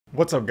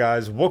What's up,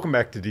 guys? Welcome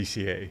back to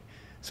DCA.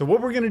 So what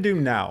we're going to do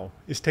now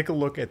is take a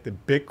look at the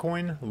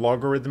Bitcoin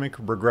logarithmic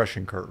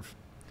regression curve.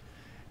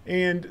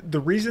 And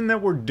the reason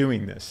that we're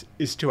doing this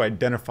is to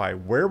identify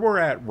where we're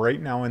at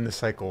right now in the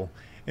cycle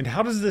and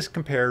how does this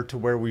compare to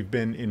where we've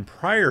been in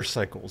prior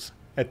cycles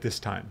at this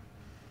time.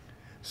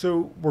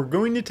 So we're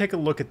going to take a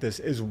look at this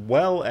as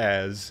well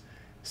as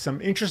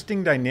some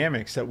interesting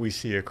dynamics that we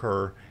see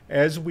occur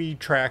as we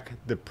track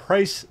the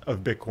price of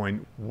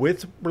Bitcoin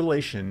with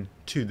relation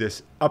to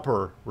this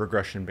upper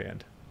regression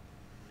band.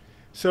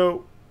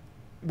 So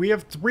we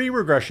have three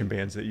regression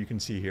bands that you can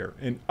see here.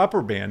 An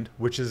upper band,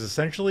 which is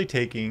essentially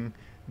taking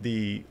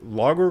the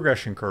log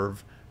regression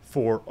curve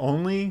for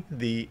only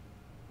the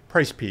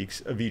price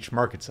peaks of each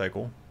market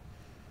cycle.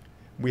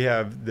 We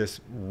have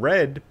this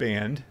red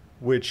band,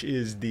 which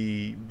is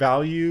the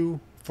value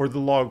for the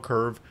log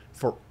curve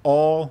for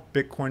all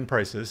Bitcoin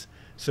prices.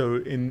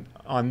 So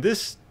on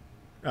this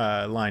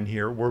line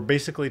here, we're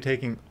basically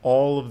taking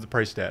all of the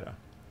price data.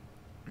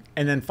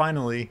 And then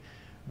finally,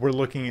 we're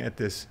looking at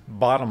this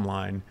bottom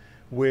line,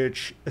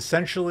 which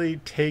essentially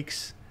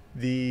takes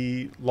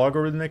the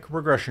logarithmic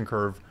regression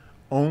curve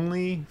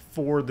only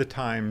for the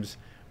times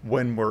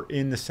when we're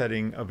in the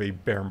setting of a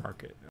bear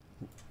market.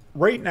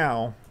 Right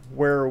now,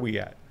 where are we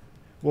at?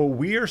 Well,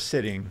 we are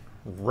sitting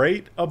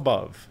right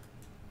above,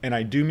 and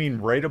I do mean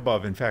right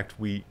above. In fact,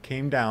 we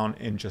came down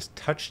and just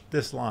touched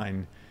this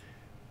line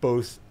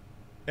both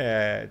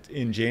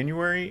in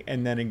January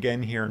and then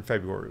again here in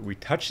February. We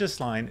touched this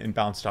line and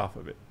bounced off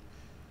of it.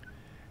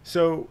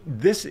 So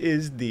this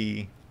is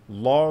the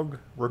log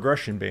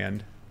regression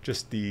band,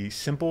 just the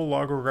simple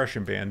log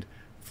regression band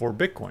for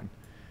Bitcoin.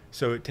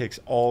 So it takes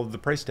all of the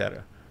price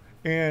data.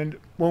 And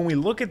when we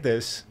look at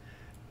this,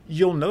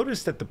 you'll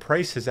notice that the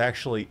price has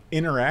actually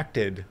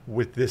interacted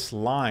with this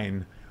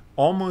line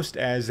almost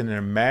as an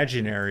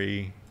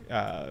imaginary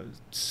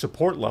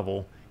support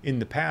level in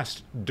the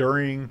past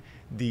during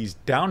these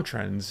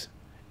downtrends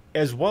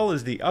as well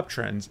as the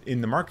uptrends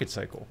in the market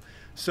cycle.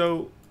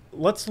 So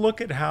let's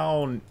look at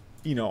how,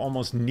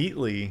 almost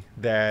neatly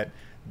that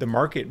the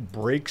market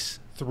breaks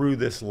through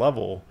this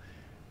level,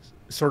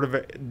 sort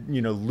of,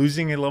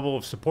 losing a level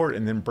of support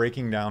and then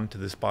breaking down to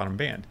this bottom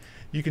band.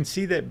 You can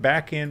see that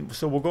back in,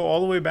 so we'll go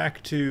all the way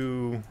back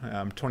to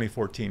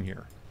 2014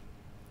 here.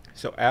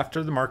 So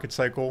after the market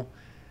cycle,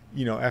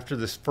 after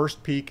this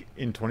first peak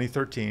in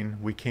 2013,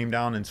 we came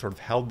down and sort of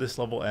held this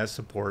level as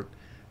support,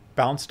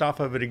 bounced off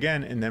of it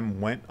again, and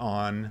then went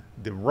on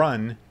the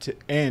run to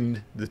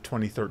end the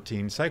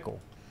 2013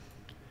 cycle.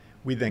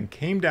 We then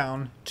came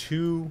down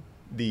to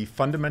the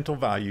fundamental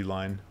value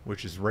line,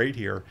 which is right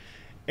here.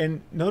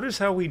 And notice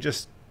how we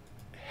just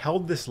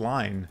held this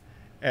line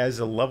as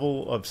a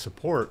level of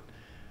support,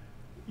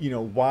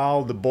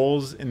 while the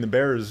bulls and the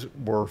bears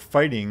were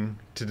fighting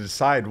to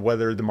decide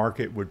whether the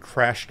market would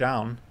crash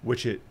down,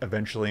 which it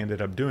eventually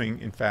ended up doing.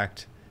 In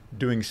fact,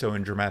 doing so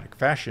in dramatic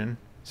fashion.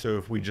 So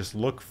if we just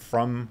look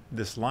from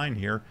this line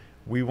here,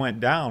 we went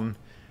down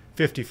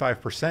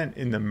 55%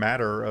 in the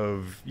matter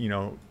of,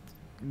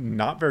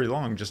 not very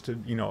long, just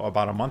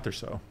about a month or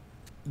so.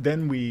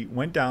 Then we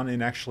went down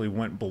and actually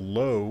went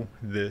below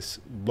this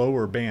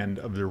lower band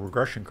of the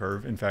regression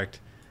curve. In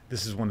fact,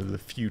 this is one of the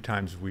few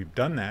times we've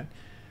done that.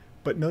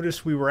 But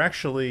notice we were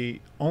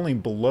actually only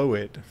below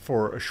it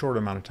for a short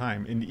amount of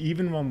time. And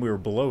even when we were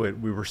below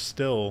it, we were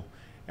still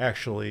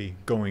actually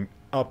going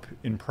up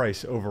in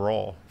price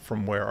overall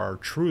from where our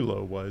true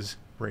low was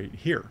right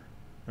here.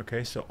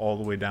 Okay, so all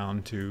the way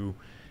down to,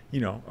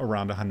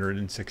 around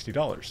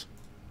 $160.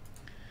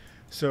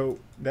 So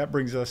that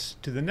brings us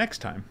to the next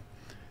time.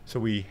 So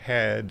we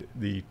had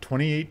the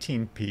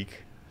 2018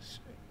 peak.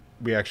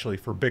 We actually,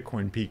 for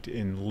Bitcoin, peaked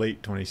in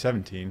late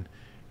 2017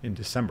 in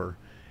December.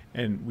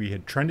 And we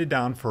had trended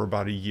down for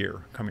about a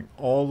year, coming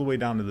all the way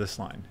down to this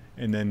line.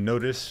 And then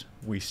notice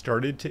we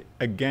started to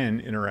again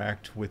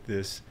interact with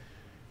this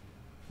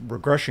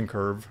regression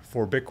curve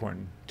for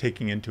Bitcoin,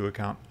 taking into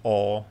account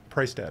all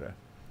price data.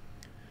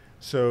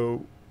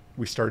 So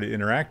we started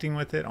interacting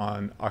with it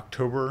on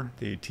October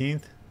the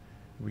 18th.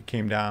 We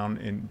came down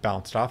and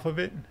bounced off of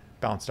it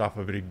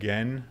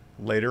again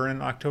later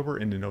in October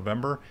into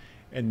November,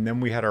 and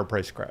then we had our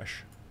price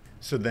crash.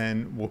 So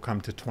then we'll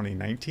come to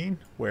 2019,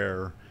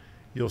 where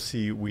you'll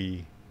see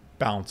we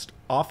bounced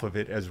off of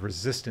it as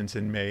resistance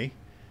in May,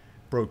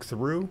 broke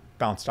through,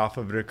 bounced off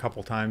of it a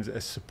couple times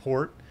as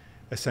support,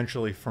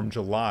 essentially from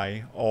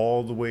July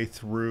all the way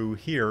through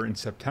here in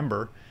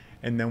September,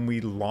 and then we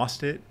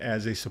lost it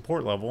as a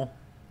support level,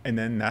 and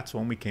then that's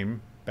when we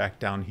came back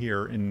down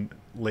here in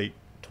late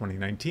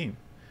 2019.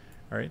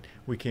 All right,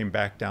 we came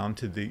back down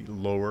to the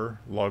lower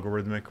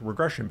logarithmic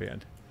regression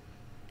band.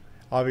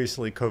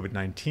 Obviously,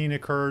 COVID-19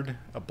 occurred,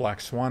 a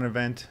black swan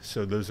event,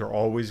 so those are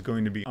always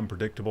going to be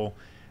unpredictable.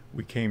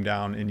 We came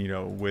down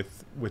and,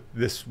 with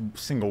this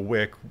single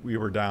wick, we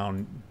were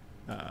down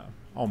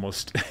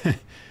almost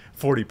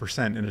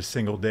 40% in a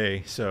single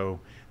day. So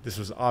this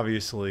was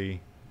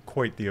obviously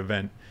quite the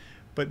event.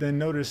 But then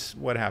notice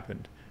what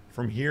happened.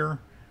 From here,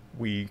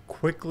 we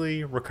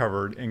quickly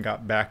recovered and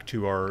got back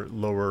to our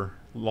lower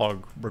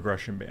log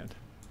regression band.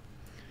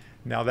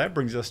 Now that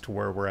brings us to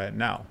where we're at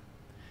now.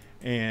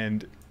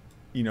 And,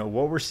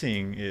 what we're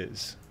seeing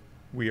is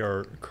we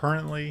are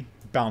currently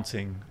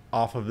bouncing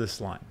off of this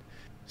line.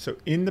 So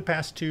in the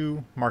past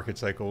two market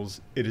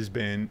cycles, it has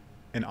been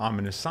an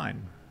ominous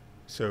sign.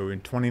 So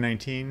in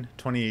 2019,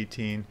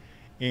 2018,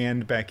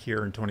 and back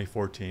here in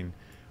 2014,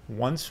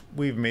 once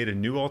we've made a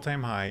new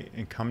all-time high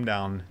and come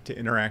down to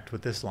interact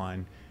with this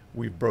line,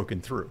 we've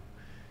broken through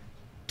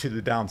to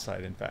the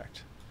downside, in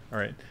fact. All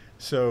right.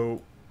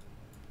 So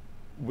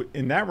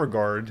in that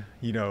regard,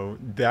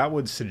 that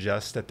would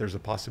suggest that there's a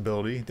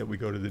possibility that we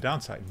go to the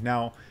downside.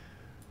 Now,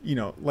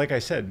 like I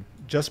said,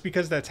 just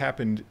because that's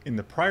happened in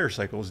the prior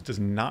cycles does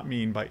not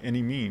mean by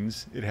any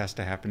means it has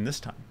to happen this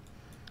time.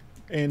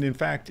 And in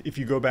fact, if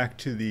you go back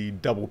to the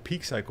double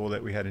peak cycle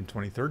that we had in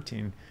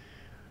 2013,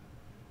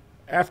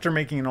 after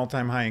making an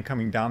all-time high and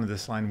coming down to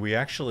this line, we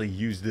actually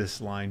used this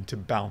line to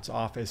bounce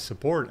off as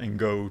support and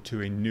go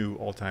to a new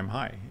all-time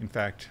high. In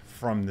fact,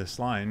 from this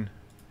line,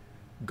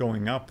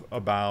 going up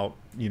about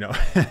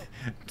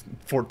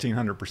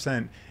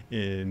 1,400%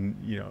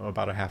 in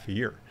about a half a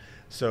year.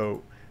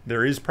 So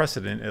there is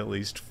precedent, at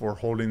least, for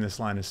holding this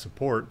line as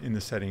support in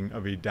the setting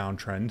of a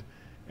downtrend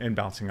and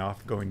bouncing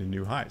off, going to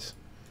new highs.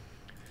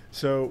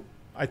 So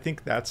I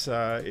think that's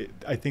I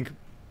think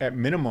at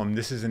minimum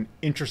this is an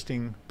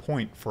interesting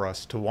point for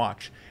us to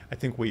watch. I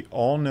think we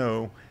all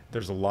know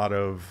there's a lot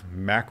of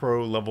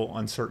macro level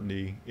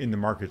uncertainty in the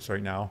markets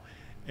right now,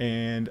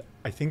 and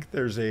I think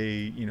there's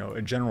a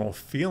general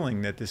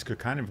feeling that this could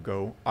kind of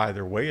go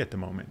either way at the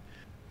moment.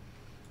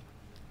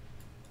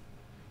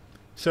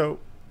 So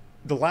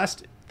the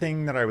last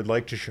thing that I would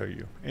like to show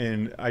you,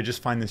 and I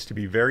just find this to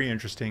be very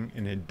interesting,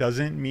 and it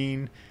doesn't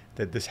mean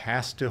that this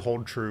has to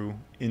hold true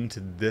into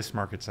this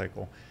market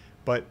cycle,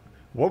 but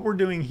what we're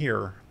doing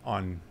here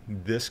on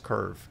this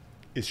curve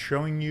is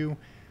showing you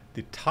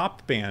the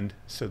top band,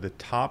 so the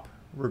top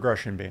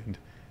regression band,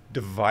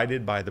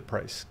 divided by the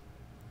price.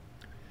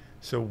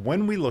 So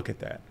when we look at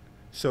that,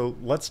 so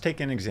let's take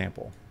an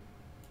example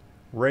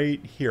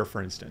right here,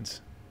 for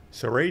instance.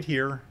 So right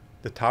here,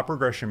 the top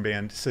regression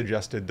band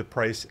suggested the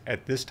price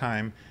at this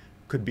time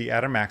could be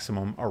at a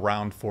maximum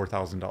around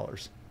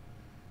 $4,000.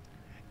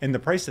 And the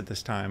price at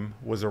this time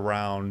was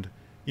around,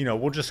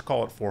 we'll just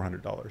call it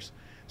 $400.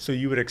 So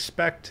you would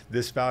expect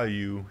this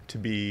value to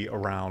be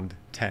around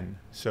 10.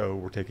 So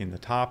we're taking the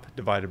top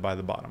divided by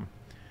the bottom,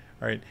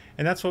 all right?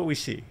 And that's what we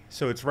see.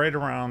 So it's right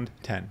around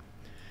 10.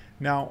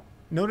 Now,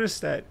 notice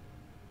that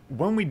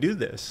when we do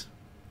this,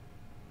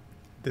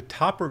 the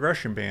top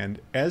regression band,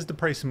 as the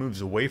price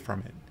moves away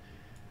from it,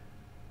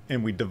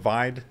 and we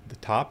divide the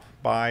top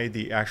by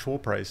the actual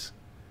price,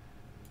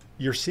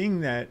 you're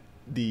seeing that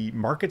the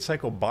market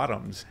cycle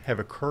bottoms have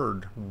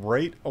occurred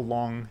right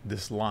along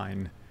this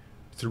line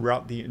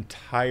throughout the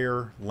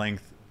entire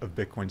length of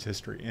Bitcoin's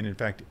history. And in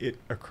fact, it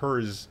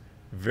occurs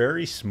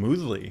very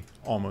smoothly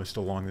almost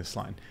along this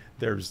line.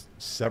 There's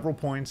several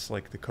points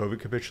like the COVID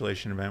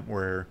capitulation event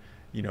where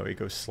it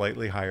goes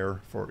slightly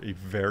higher for a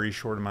very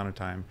short amount of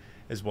time,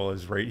 as well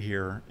as right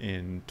here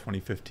in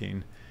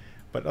 2015.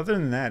 But other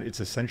than that, it's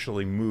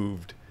essentially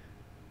moved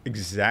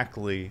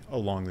exactly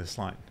along this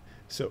line.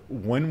 So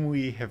when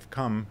we have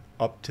come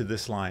up to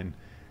this line,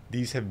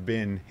 these have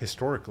been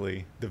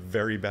historically the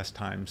very best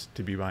times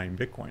to be buying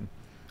Bitcoin.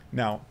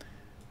 Now,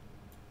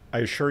 I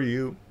assure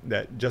you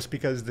that just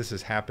because this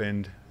has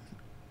happened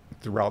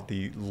throughout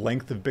the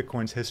length of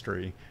Bitcoin's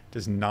history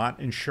does not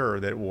ensure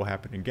that it will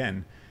happen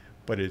again.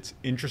 But it's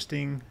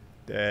interesting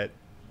that,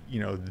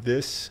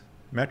 this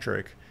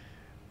metric,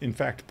 in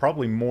fact,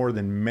 probably more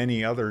than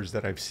many others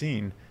that I've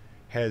seen,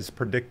 has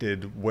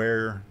predicted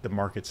where the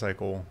market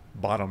cycle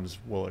bottoms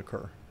will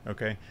occur,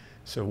 okay?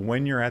 So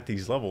when you're at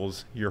these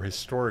levels, you're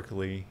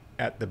historically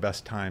at the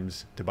best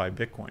times to buy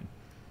Bitcoin.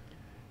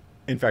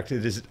 In fact,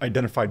 it is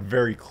identified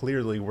very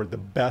clearly where the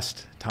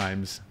best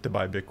times to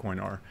buy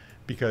Bitcoin are,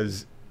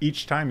 because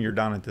each time you're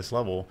down at this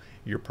level,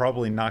 you're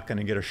probably not going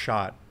to get a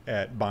shot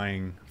at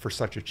buying for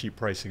such a cheap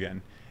price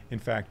again. In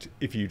fact,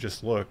 if you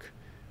just look,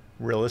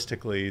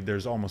 realistically,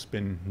 there's almost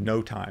been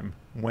no time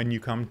when you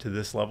come to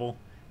this level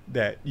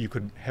that you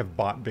could have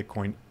bought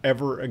Bitcoin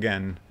ever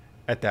again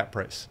at that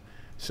price.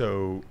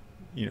 So,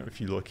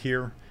 if you look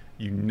here,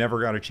 you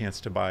never got a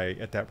chance to buy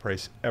at that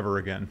price ever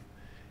again.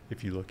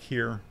 If you look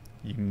here,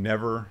 you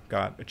never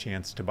got a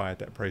chance to buy at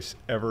that price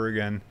ever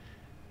again.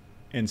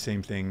 And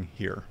same thing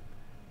here.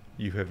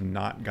 You have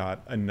not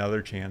got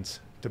another chance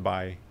to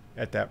buy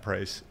at that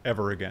price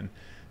ever again.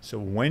 So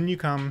when you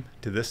come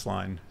to this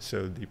line,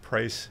 so the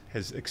price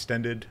has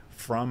extended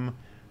from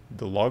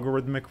the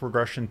logarithmic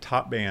regression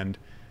top band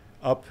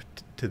up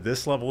to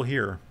this level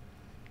here,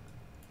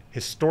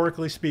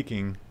 historically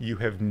speaking, you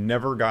have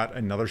never got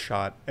another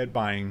shot at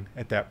buying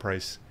at that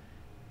price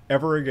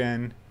ever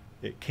again.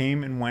 It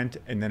came and went,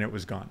 and then it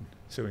was gone.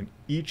 So in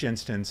each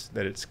instance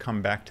that it's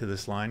come back to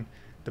this line,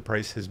 the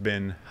price has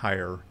been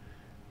higher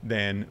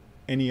than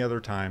any other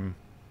time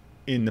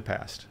in the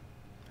past.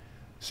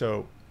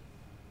 So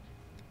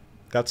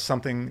that's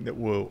something that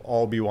we'll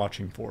all be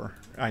watching for.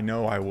 I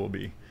know I will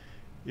be.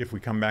 If we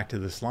come back to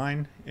this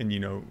line and,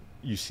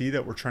 you see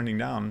that we're trending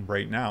down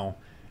right now.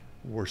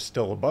 We're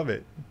still above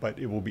it, but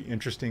it will be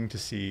interesting to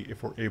see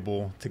if we're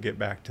able to get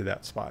back to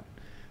that spot.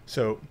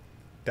 So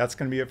that's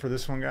going to be it for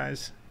this one,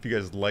 guys. If you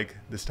guys like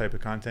this type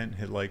of content,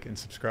 hit like and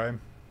subscribe.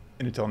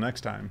 And until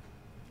next time,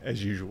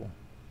 as usual,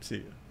 see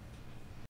you.